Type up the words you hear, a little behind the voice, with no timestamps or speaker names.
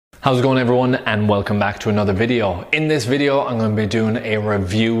How's it going, everyone, and welcome back to another video. In this video I'm going to be doing a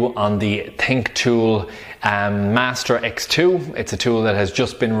review on the THINKTOOL Master X2. It's a tool that has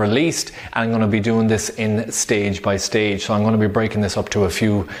just been released and I'm going to be doing this in stage by stage. So I'm going to be breaking this up to a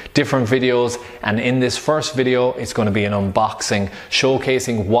few different videos, and in this first video it's going to be an unboxing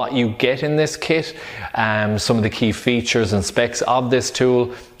showcasing what you get in this kit, some of the key features and specs of this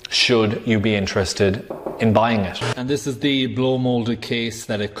tool should you be interested in buying it. And this is the blow molded case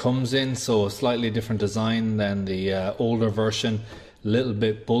that it comes in, so a slightly different design than the older version, a little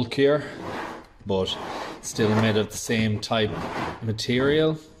bit bulkier but still made of the same type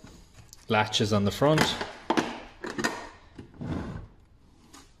material. Latches on the front.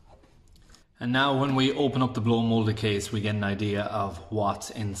 And now when we open up the blow molded case, we get an idea of what's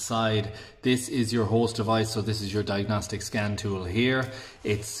inside. This is your host device, so this is your diagnostic scan tool here.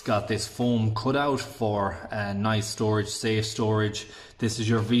 It's got this foam cutout for nice storage, safe storage. This is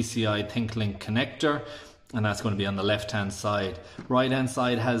your VCI ThinkLink connector, and that's going to be on the left hand side. Right hand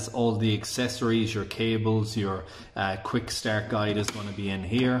side has all the accessories, your cables, your quick start guide is going to be in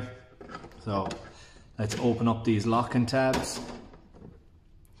here. So let's open up these locking tabs.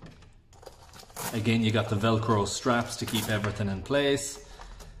 Again, you got the Velcro straps to keep everything in place.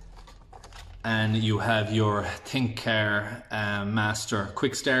 And you have your ThinkCare Master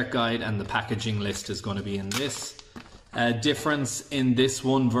Quick Start Guide, and the packaging list is going to be in this. Difference in this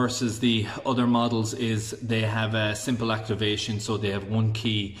one versus the other models is they have a simple activation, so they have one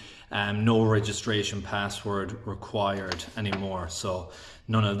key, no registration password required anymore. So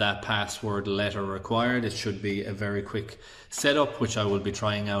none of that password letter required. It should be a very quick setup, which I will be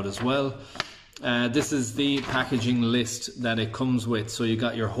trying out as well. This is the packaging list that it comes with. So you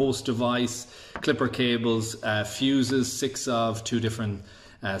got your host device, clipper cables, fuses, 6 of 2 different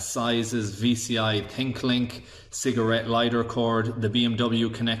sizes, VCI ThinkLink, cigarette lighter cord, the BMW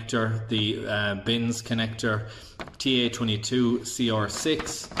connector, the bins connector, TA22,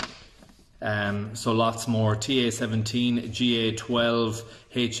 CR6, so lots more, TA17, GA12,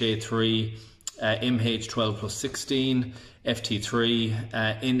 HA3, MH12 plus 16, FT3,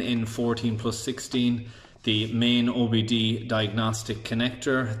 NN14 plus 16, the main OBDII diagnostic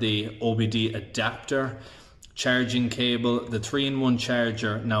connector, the OBDII adapter, charging cable, the 3-in-1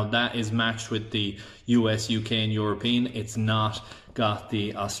 charger. Now that is matched with the US, UK and European. It's not got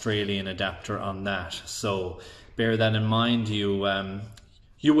the Australian adapter on that. So bear that in mind. You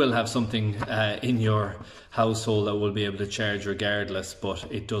will have something in your household that will be able to charge regardless, but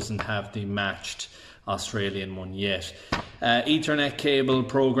it doesn't have the matched Australian one yet. Ethernet cable,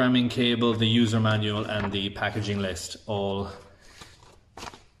 programming cable, the user manual and the packaging list all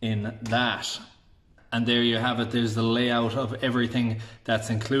in that. And there you have it. There's the layout of everything that's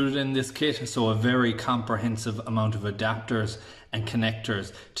included in this kit. So a very comprehensive amount of adapters and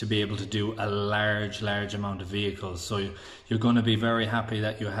connectors to be able to do a large amount of vehicles. So you're going to be very happy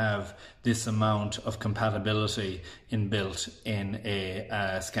that you have this amount of compatibility inbuilt in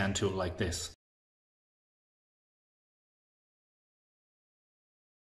a scan tool like this.